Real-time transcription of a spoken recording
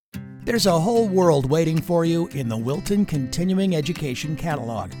There's a whole world waiting for you in the Wilton Continuing Education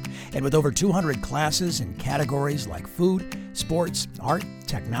Catalog. And with over 200 classes in categories like food, sports, art,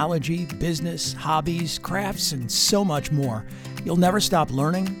 technology, business, hobbies, crafts, and so much more, you'll never stop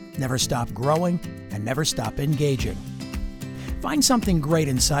learning, never stop growing, and never stop engaging. Find something great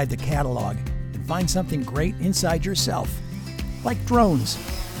inside the catalog, and find something great inside yourself, like drones.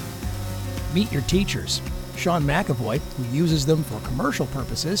 Meet your teachers, Sean McAvoy, who uses them for commercial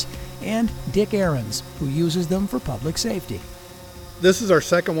purposes, and Dick Ahrens, who uses them for public safety. This is our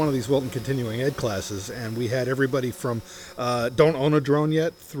second one of these Wilton Continuing Ed classes, and we had everybody from don't own a drone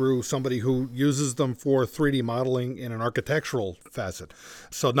yet through somebody who uses them for 3D modeling in an architectural facet.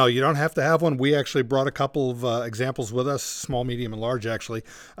 So no, you don't have to have one. We actually brought a couple of examples with us, small, medium, and large actually,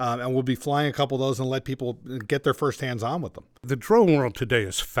 and we'll be flying a couple of those and let people get their first hands-on with them. The drone world today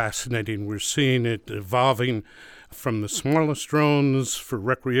is fascinating. We're seeing it evolving from the smallest drones for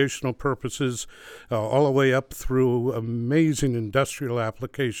recreational purposes all the way up through amazing industrial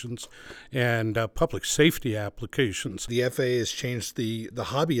applications and public safety applications. The FAA has changed the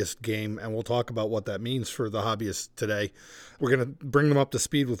hobbyist game, and we'll talk about what that means for the hobbyists today. We're going to bring them up to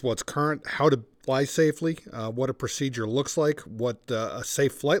speed with what's current, how to fly safely, what a procedure looks like, what a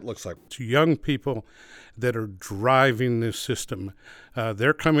safe flight looks like. To young people that are driving this system,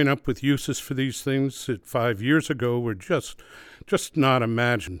 they're coming up with uses for these things that 5 years ago were just not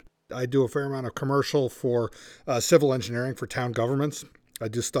imagined. I do a fair amount of commercial for civil engineering for town governments. I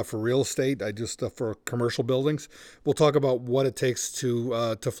do stuff for real estate. I do stuff for commercial buildings. We'll talk about what it takes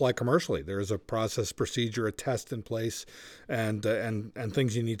to fly commercially. There is a process, procedure, a test in place, and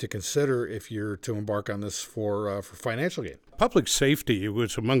things you need to consider if you're to embark on this for financial gain. Public safety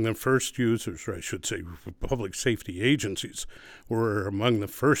was among the first users, or I should say public safety agencies were among the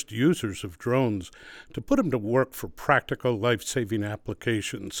first users of drones to put them to work for practical life-saving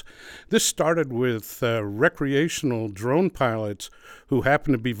applications. This started with recreational drone pilots who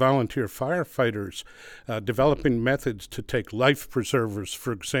happened to be volunteer firefighters, developing methods to take life preservers,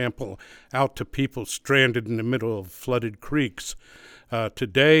 for example, out to people stranded in the middle of flooded creeks.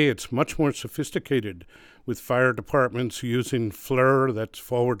 Today, it's much more sophisticated, with fire departments using FLIR, that's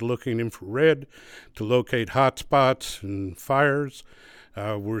forward-looking infrared, to locate hotspots and fires.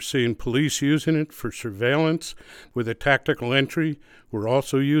 We're seeing police using it for surveillance. With a tactical entry, we're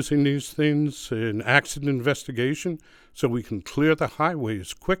also using these things in accident investigation so we can clear the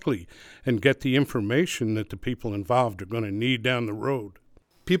highways quickly and get the information that the people involved are going to need down the road.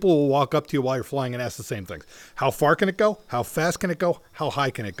 People will walk up to you while you're flying and ask the same things. How far can it go? How fast can it go? How high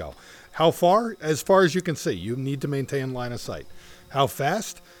can it go? How far? As far as you can see. You need to maintain line of sight. How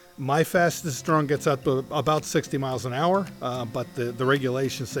fast? My fastest drone gets up to about 60 miles an hour, but the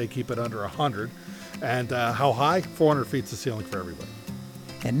regulations say keep it under 100. And how high? 400 feet's the ceiling for everybody.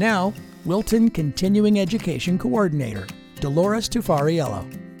 And now, Wilton Continuing Education Coordinator, Dolores Tufariello.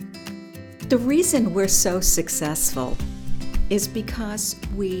 The reason we're so successful is because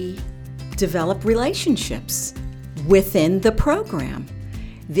we develop relationships within the program.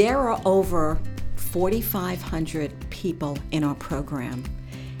 There are over 4,500 people in our program.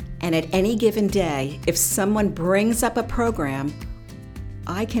 And at any given day, if someone brings up a program,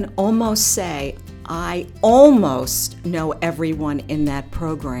 I can almost say I almost know everyone in that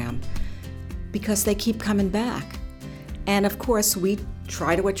program because they keep coming back. And of course, we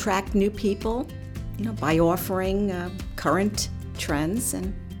try to attract new people, by offering current trends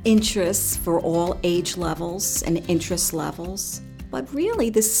and interests for all age levels and interest levels. But really,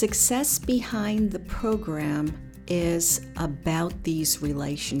 the success behind the program is about these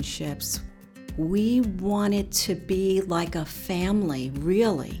relationships. We want it to be like a family,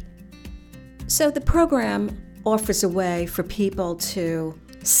 really. So the program offers a way for people to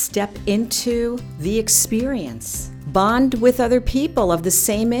step into the experience, bond with other people of the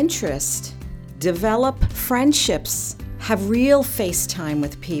same interest, develop friendships, have real face time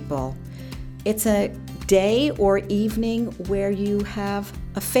with people. It's a day or evening where you have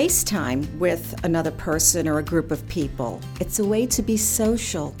a FaceTime with another person or a group of people. It's a way to be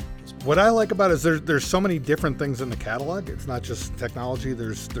social. What I like about it is there's so many different things in the catalog. It's not just technology.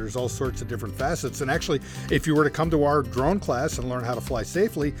 There's all sorts of different facets. And actually, if you were to come to our drone class and learn how to fly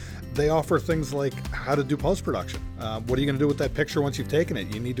safely, they offer things like how to do post-production. What are you going to do with that picture once you've taken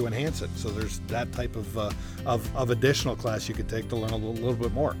it? You need to enhance it. So there's that type of additional class you could take to learn a little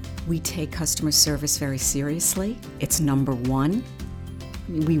bit more. We take customer service very seriously. It's number one.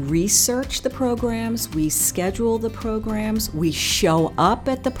 We research the programs, we schedule the programs, we show up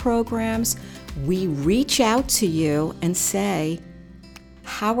at the programs, we reach out to you and say,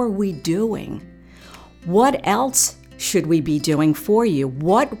 how are we doing? What else should we be doing for you?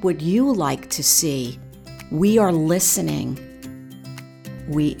 What would you like to see? We are listening.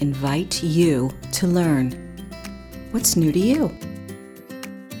 We invite you to learn. What's new to you?